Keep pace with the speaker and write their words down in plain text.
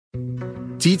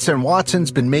Dietz and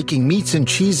Watson's been making meats and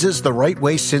cheeses the right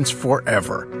way since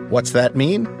forever. What's that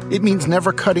mean? It means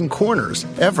never cutting corners,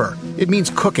 ever. It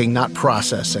means cooking, not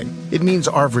processing. It means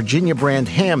our Virginia brand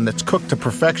ham that's cooked to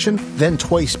perfection, then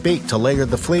twice baked to layer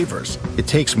the flavors. It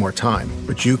takes more time,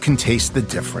 but you can taste the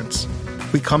difference.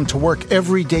 We come to work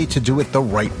every day to do it the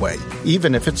right way,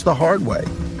 even if it's the hard way.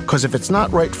 Because if it's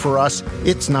not right for us,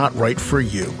 it's not right for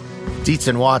you. Dietz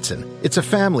and Watson, it's a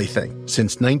family thing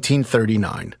since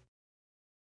 1939.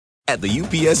 At the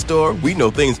UPS Store, we know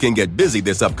things can get busy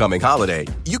this upcoming holiday.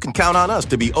 You can count on us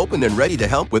to be open and ready to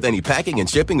help with any packing and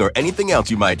shipping or anything else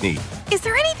you might need. Is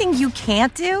there anything you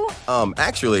can't do?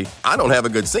 Actually, I don't have a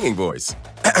good singing voice.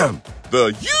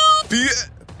 The UPS...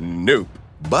 Nope.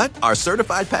 But our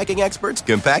certified packing experts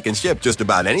can pack and ship just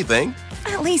about anything.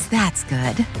 At least that's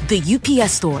good. The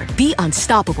UPS Store. Be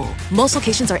unstoppable. Most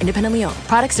locations are independently owned.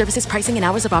 Product, services, pricing, and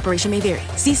hours of operation may vary.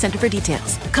 See Center for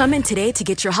details. Come in today to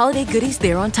get your holiday goodies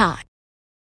there on time.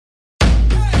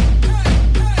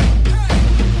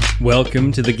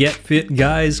 Welcome to the Get Fit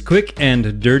Guys, quick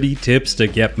and dirty tips to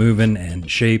get moving and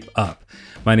shape up.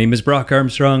 My name is Brock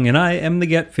Armstrong, and I am the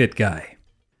Get Fit Guy.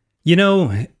 You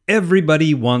know,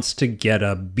 everybody wants to get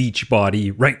a beach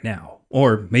body right now.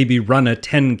 Or maybe run a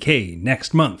 10K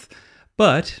next month.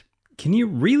 But can you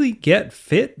really get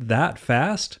fit that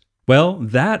fast? Well,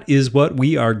 that is what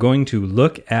we are going to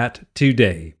look at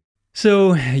today.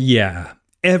 So, yeah,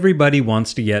 everybody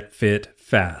wants to get fit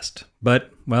fast.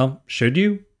 But, well, should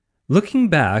you? Looking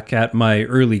back at my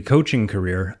early coaching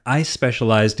career, I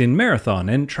specialized in marathon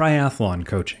and triathlon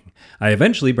coaching. I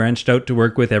eventually branched out to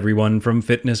work with everyone from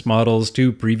fitness models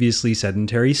to previously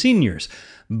sedentary seniors.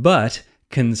 But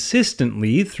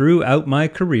consistently throughout my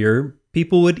career,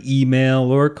 people would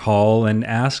email or call and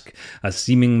ask a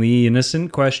seemingly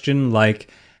innocent question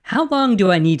like, how long do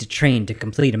I need to train to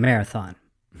complete a marathon?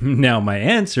 Now, my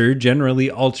answer generally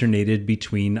alternated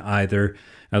between either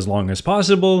as long as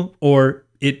possible or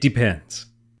it depends.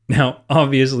 Now,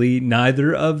 obviously,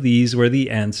 neither of these were the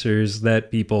answers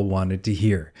that people wanted to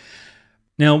hear.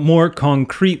 Now, more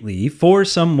concretely, for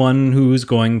someone who's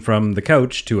going from the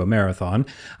couch to a marathon,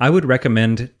 I would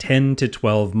recommend 10 to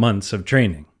 12 months of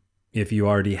training. If you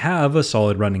already have a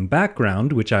solid running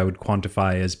background, which I would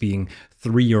quantify as being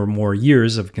 3 or more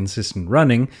years of consistent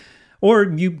running, or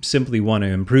you simply want to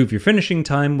improve your finishing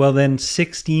time, well then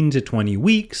 16 to 20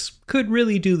 weeks could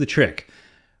really do the trick.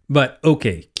 But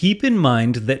okay, keep in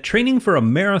mind that training for a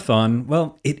marathon,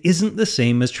 well, it isn't the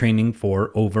same as training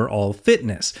for overall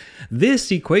fitness.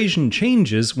 This equation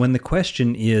changes when the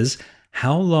question is,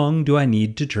 how long do I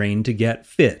need to train to get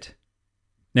fit?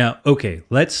 Now, okay,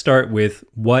 let's start with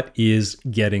what is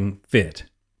getting fit.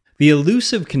 The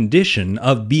elusive condition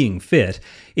of being fit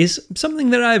is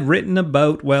something that I've written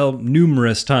about, well,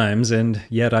 numerous times, and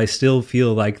yet I still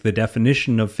feel like the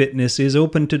definition of fitness is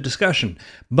open to discussion.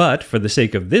 But for the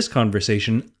sake of this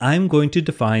conversation, I'm going to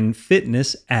define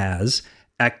fitness as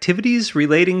activities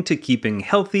relating to keeping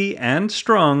healthy and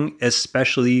strong,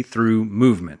 especially through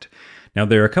movement. Now,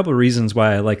 there are a couple of reasons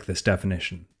why I like this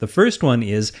definition. The first one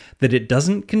is that it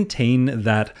doesn't contain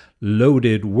that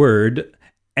loaded word,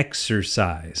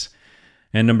 exercise.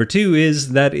 And number two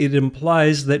is that it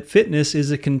implies that fitness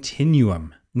is a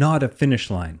continuum, not a finish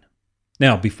line.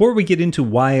 Now, before we get into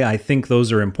why I think those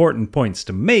are important points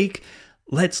to make,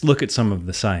 let's look at some of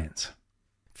the science.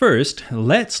 First,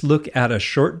 let's look at a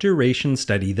short duration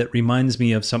study that reminds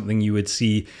me of something you would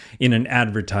see in an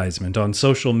advertisement on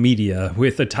social media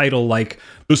with a title like,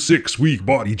 The 6-Week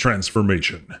Body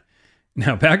Transformation.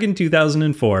 Now, back in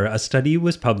 2004, a study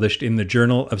was published in the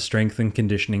Journal of Strength and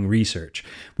Conditioning Research,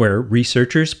 where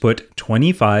researchers put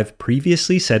 25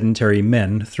 previously sedentary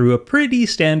men through a pretty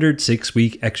standard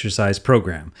 6-week exercise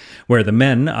program, where the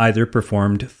men either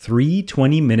performed 3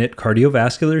 20-minute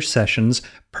cardiovascular sessions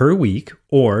per week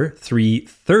or 3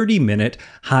 30-minute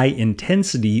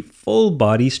high-intensity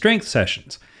full-body strength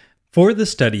sessions. For the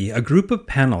study, a group of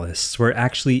panelists were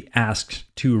actually asked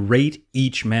to rate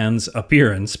each man's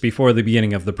appearance before the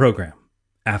beginning of the program.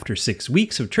 After 6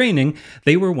 weeks of training,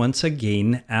 they were once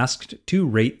again asked to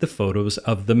rate the photos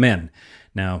of the men.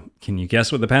 Now, can you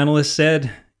guess what the panelists said?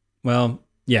 Well,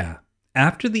 yeah.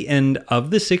 After the end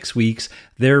of the 6 weeks,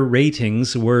 their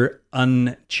ratings were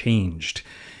unchanged.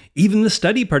 Even the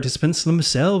study participants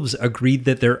themselves agreed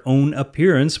that their own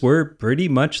appearance were pretty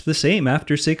much the same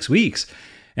after 6 weeks.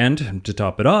 And to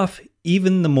top it off,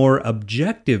 even the more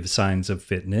objective signs of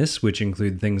fitness, which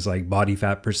include things like body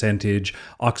fat percentage,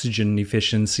 oxygen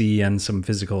efficiency, and some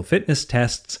physical fitness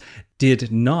tests,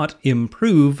 did not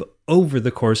improve over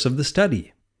the course of the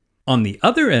study. On the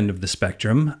other end of the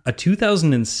spectrum, a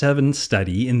 2007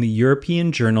 study in the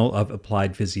European Journal of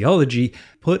Applied Physiology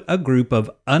put a group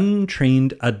of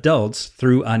untrained adults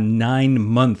through a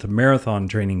 9-month marathon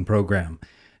training program.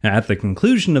 At the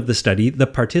conclusion of the study, the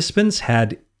participants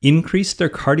had increased their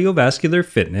cardiovascular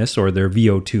fitness, or their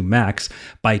VO2 max,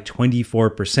 by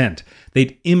 24%.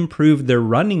 They'd improved their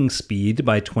running speed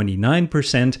by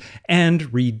 29%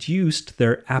 and reduced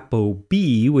their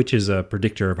ApoB, which is a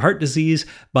predictor of heart disease,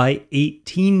 by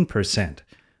 18%.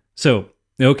 So,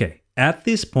 okay, at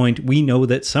this point, we know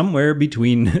that somewhere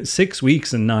between 6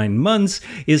 weeks and 9 months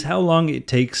is how long it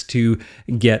takes to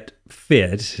get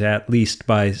fit, at least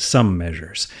by some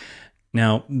measures.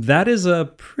 Now, that is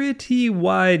a pretty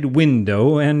wide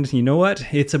window, and you know what?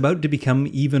 It's about to become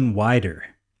even wider.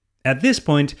 At this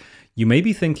point, you may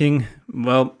be thinking,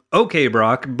 well, okay,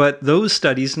 Brock, but those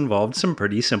studies involved some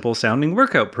pretty simple-sounding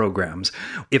workout programs.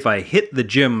 If I hit the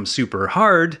gym super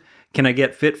hard, can I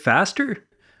get fit faster?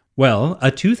 Well,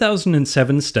 a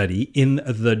 2007 study in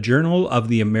the Journal of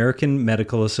the American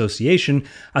Medical Association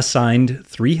assigned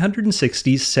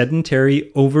 360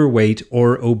 sedentary, overweight,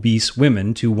 or obese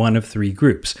women to one of 3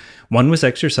 groups. One was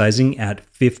exercising at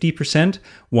 50%,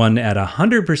 one at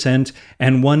 100%,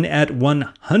 and one at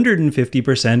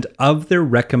 150% of their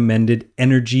recommended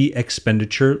energy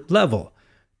expenditure level.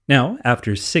 Now,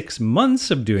 after 6 months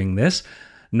of doing this,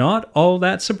 not all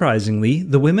that surprisingly,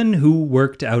 the women who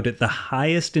worked out at the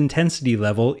highest intensity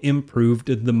level improved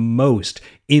the most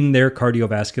in their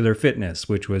cardiovascular fitness,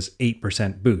 which was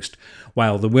 8% boost,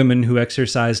 while the women who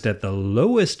exercised at the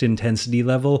lowest intensity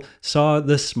level saw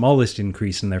the smallest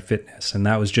increase in their fitness, and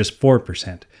that was just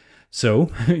 4%.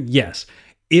 So, yes,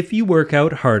 if you work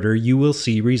out harder, you will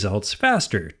see results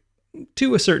faster,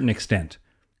 to a certain extent.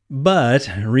 But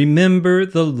remember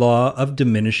the law of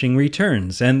diminishing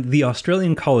returns, and the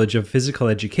Australian College of Physical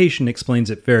Education explains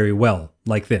it very well,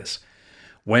 like this.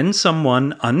 When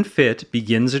someone unfit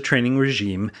begins a training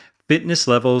regime, fitness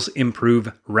levels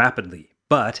improve rapidly,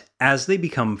 but as they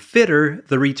become fitter,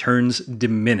 the returns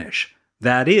diminish.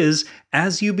 That is,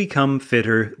 as you become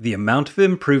fitter, the amount of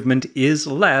improvement is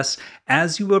less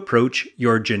as you approach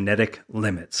your genetic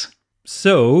limits.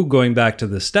 So, going back to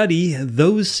the study,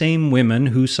 those same women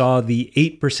who saw the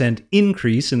 8%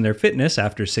 increase in their fitness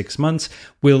after 6 months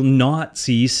will not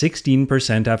see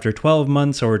 16% after 12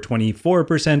 months or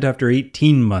 24% after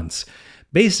 18 months.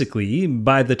 Basically,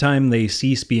 by the time they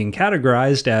cease being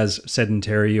categorized as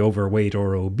sedentary, overweight,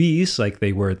 or obese, like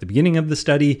they were at the beginning of the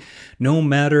study, no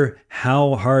matter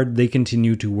how hard they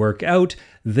continue to work out,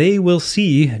 they will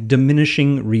see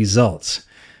diminishing results.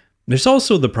 There's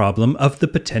also the problem of the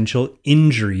potential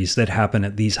injuries that happen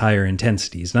at these higher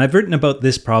intensities, and I've written about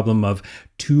this problem of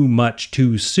too much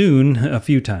too soon a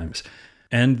few times.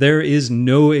 And there is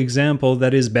no example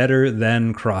that is better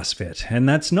than CrossFit, and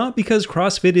that's not because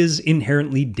CrossFit is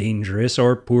inherently dangerous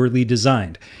or poorly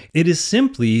designed. It is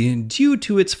simply due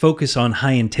to its focus on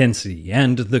high intensity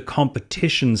and the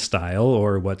competition style,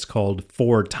 or what's called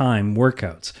 4-time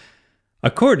workouts.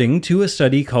 According to a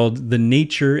study called The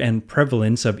Nature and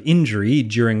Prevalence of Injury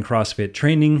During CrossFit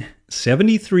Training,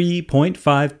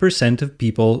 73.5% of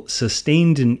people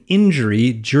sustained an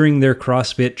injury during their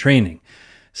CrossFit training.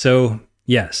 So,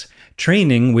 yes,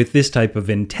 training with this type of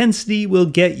intensity will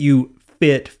get you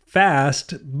fit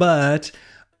fast, but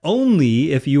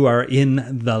only if you are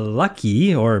in the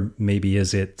lucky, or maybe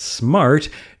is it smart,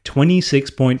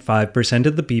 26.5%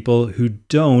 of the people who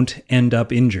don't end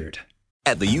up injured.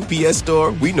 At the UPS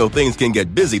Store, we know things can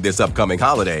get busy this upcoming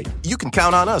holiday. You can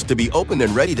count on us to be open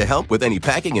and ready to help with any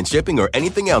packing and shipping or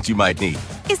anything else you might need.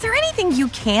 Is there anything you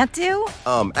can't do?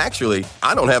 Actually,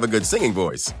 I don't have a good singing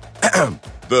voice.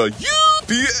 The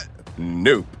UPS...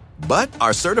 Nope. But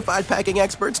our certified packing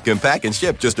experts can pack and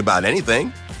ship just about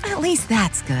anything. At least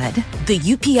that's good.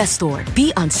 The UPS Store.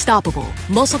 Be unstoppable.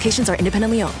 Most locations are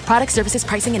independently owned. Product, services,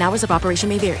 pricing, and hours of operation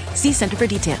may vary. See Center for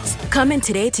details. Come in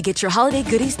today to get your holiday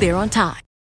goodies there on time.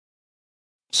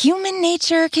 Human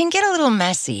nature can get a little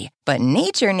messy, but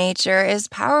nature is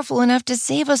powerful enough to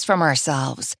save us from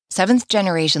ourselves. Seventh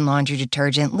Generation Laundry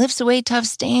Detergent lifts away tough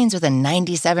stains with a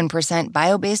 97%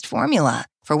 bio-based formula.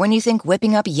 For when you think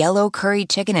whipping up yellow curry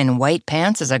chicken in white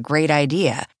pants is a great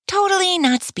idea. Totally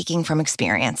not speaking from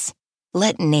experience.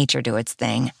 Let nature do its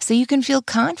thing so you can feel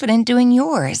confident doing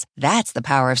yours. That's the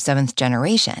power of Seventh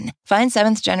Generation. Find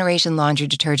Seventh Generation Laundry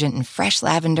Detergent in fresh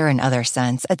lavender and other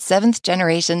scents at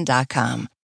seventhgeneration.com.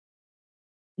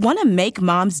 Want to make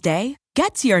Mom's day?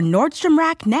 Get to your Nordstrom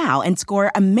Rack now and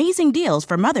score amazing deals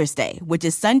for Mother's Day, which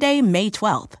is Sunday, May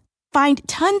 12th. Find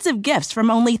tons of gifts from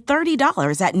only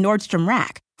 $30 at Nordstrom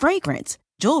Rack. Fragrance,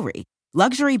 jewelry,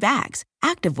 luxury bags,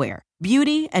 activewear,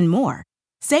 beauty, and more.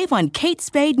 Save on Kate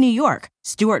Spade New York,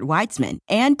 Stuart Weitzman,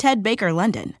 and Ted Baker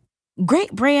London.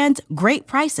 Great brands, great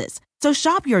prices. So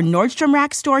shop your Nordstrom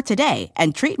Rack store today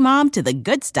and treat mom to the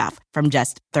good stuff from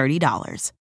just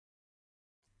 $30.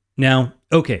 Now,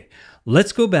 okay,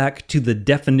 let's go back to the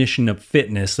definition of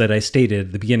fitness that I stated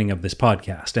at the beginning of this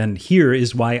podcast. And here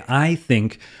is why I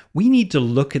think we need to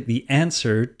look at the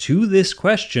answer to this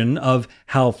question of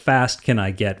how fast can I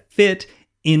get fit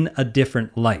in a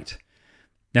different light.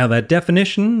 Now, that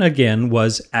definition, again,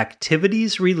 was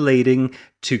activities relating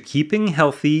to keeping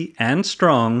healthy and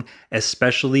strong,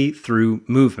 especially through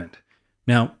movement.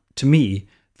 Now, to me,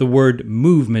 the word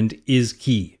movement is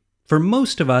key. For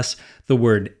most of us, the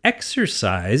word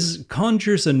exercise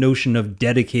conjures a notion of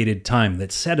dedicated time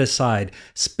that's set aside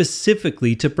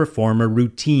specifically to perform a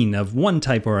routine of one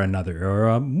type or another, or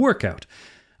a workout.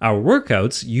 Our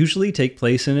workouts usually take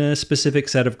place in a specific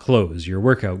set of clothes, your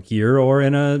workout gear, or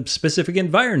in a specific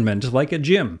environment like a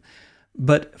gym.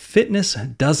 But fitness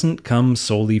doesn't come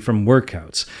solely from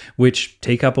workouts, which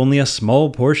take up only a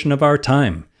small portion of our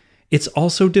time. It's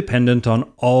also dependent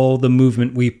on all the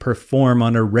movement we perform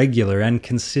on a regular and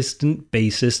consistent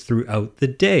basis throughout the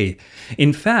day.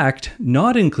 In fact,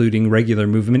 not including regular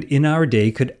movement in our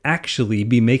day could actually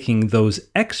be making those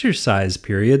exercise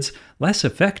periods less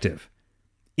effective.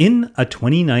 In a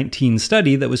 2019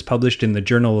 study that was published in the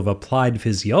Journal of Applied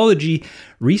Physiology,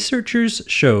 researchers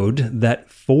showed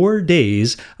that 4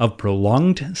 days of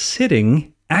prolonged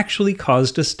sitting actually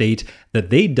caused a state that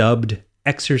they dubbed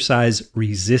exercise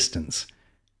resistance.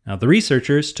 Now, the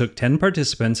researchers took 10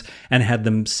 participants and had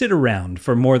them sit around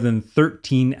for more than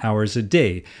 13 hours a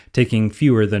day, taking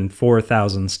fewer than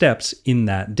 4,000 steps in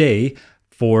that day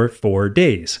for 4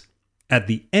 days. At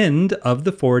the end of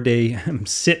the 4-day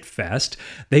sit fest,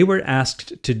 they were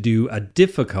asked to do a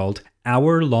difficult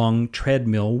hour-long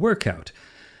treadmill workout.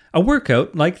 A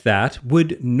workout like that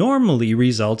would normally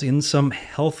result in some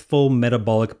healthful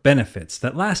metabolic benefits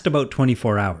that last about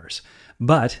 24 hours.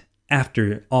 But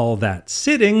after all that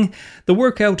sitting, the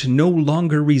workout no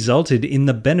longer resulted in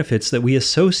the benefits that we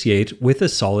associate with a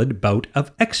solid bout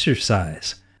of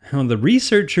exercise. The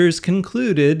researchers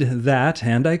concluded that,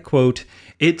 and I quote,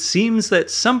 "It seems that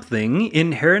something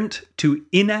inherent to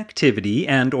inactivity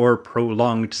and or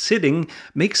prolonged sitting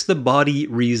makes the body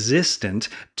resistant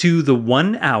to the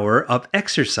 1 hour of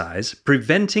exercise,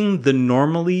 preventing the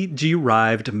normally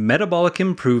derived metabolic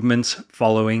improvements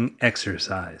following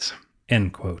exercise."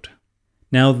 End quote.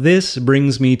 Now, this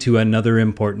brings me to another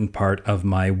important part of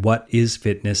my what is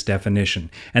fitness definition,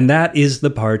 and that is the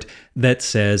part that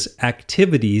says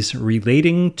activities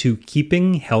relating to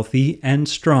keeping healthy and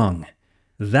strong.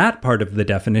 That part of the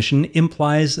definition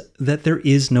implies that there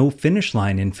is no finish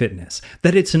line in fitness,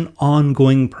 that it's an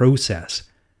ongoing process.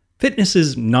 Fitness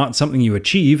is not something you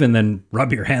achieve and then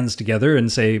rub your hands together and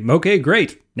say, okay,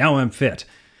 great, now I'm fit.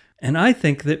 And I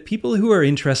think that people who are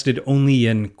interested only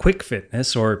in quick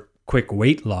fitness or quick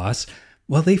weight loss,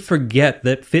 well, they forget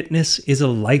that fitness is a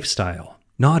lifestyle,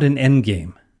 not an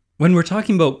endgame. When we're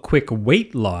talking about quick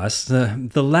weight loss, the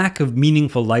lack of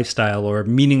meaningful lifestyle or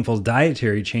meaningful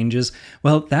dietary changes,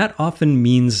 well, that often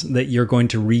means that you're going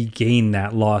to regain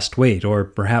that lost weight, or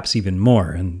perhaps even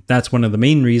more. And that's one of the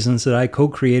main reasons that I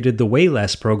co-created the Weigh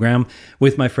Less program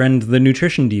with my friend, the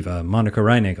nutrition diva, Monica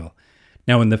Reinagel.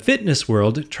 Now, in the fitness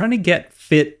world, trying to get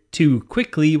fit too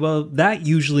quickly, well, that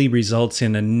usually results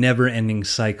in a never-ending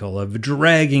cycle of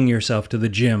dragging yourself to the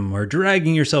gym or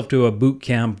dragging yourself to a boot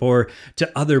camp or to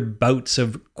other bouts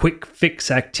of quick fix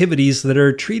activities that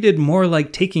are treated more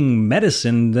like taking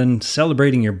medicine than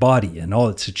celebrating your body and all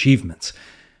its achievements.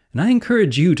 And I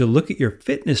encourage you to look at your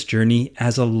fitness journey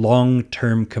as a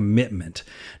long-term commitment,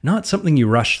 not something you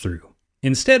rush through.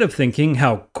 Instead of thinking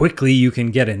how quickly you can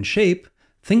get in shape,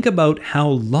 think about how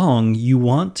long you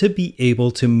want to be able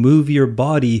to move your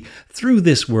body through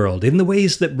this world in the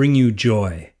ways that bring you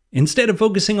joy. Instead of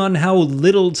focusing on how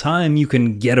little time you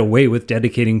can get away with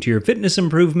dedicating to your fitness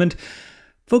improvement,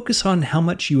 focus on how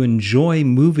much you enjoy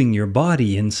moving your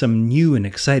body in some new and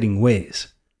exciting ways.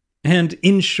 And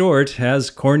in short,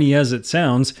 as corny as it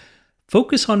sounds,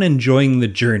 focus on enjoying the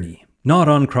journey, not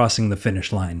on crossing the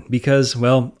finish line, because,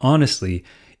 well, honestly,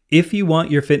 if you want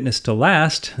your fitness to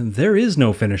last, there is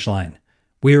no finish line.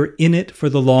 We're in it for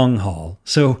the long haul,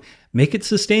 so make it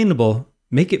sustainable,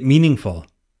 make it meaningful,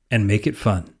 and make it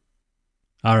fun.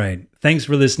 All right. Thanks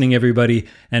for listening, everybody.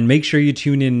 And make sure you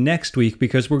tune in next week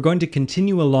because we're going to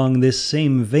continue along this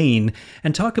same vein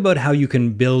and talk about how you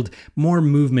can build more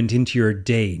movement into your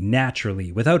day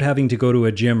naturally without having to go to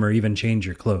a gym or even change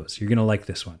your clothes. You're going to like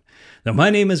this one. Now, my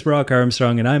name is Brock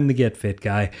Armstrong and I'm the Get Fit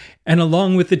Guy. And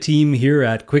along with the team here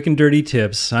at Quick and Dirty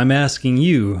Tips, I'm asking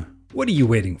you, what are you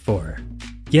waiting for?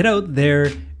 Get out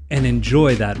there and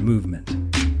enjoy that movement.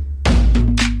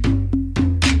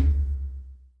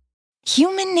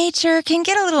 Human nature can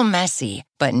get a little messy,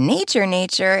 but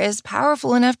nature is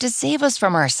powerful enough to save us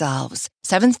from ourselves.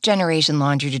 Seventh Generation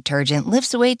Laundry Detergent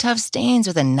lifts away tough stains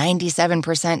with a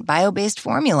 97% bio-based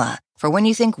formula. For when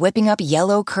you think whipping up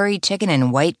yellow curry chicken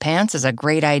in white pants is a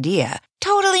great idea.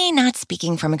 Totally not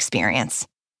speaking from experience.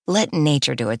 Let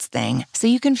nature do its thing so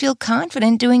you can feel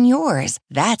confident doing yours.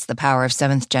 That's the power of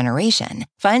Seventh Generation.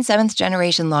 Find Seventh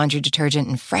Generation Laundry Detergent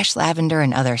in fresh lavender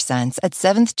and other scents at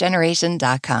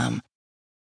seventhgeneration.com.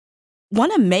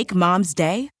 Want to make Mom's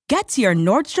day? Get to your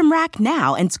Nordstrom Rack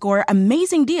now and score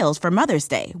amazing deals for Mother's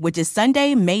Day, which is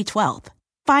Sunday, May 12th.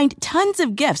 Find tons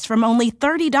of gifts from only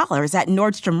 $30 at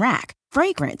Nordstrom Rack.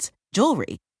 Fragrance,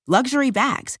 jewelry, luxury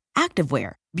bags,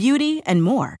 activewear, beauty, and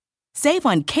more. Save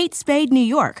on Kate Spade New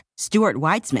York, Stuart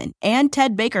Weitzman, and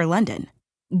Ted Baker London.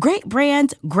 Great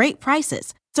brands, great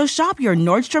prices. So shop your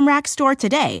Nordstrom Rack store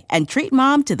today and treat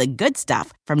Mom to the good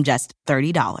stuff from just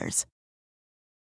 $30.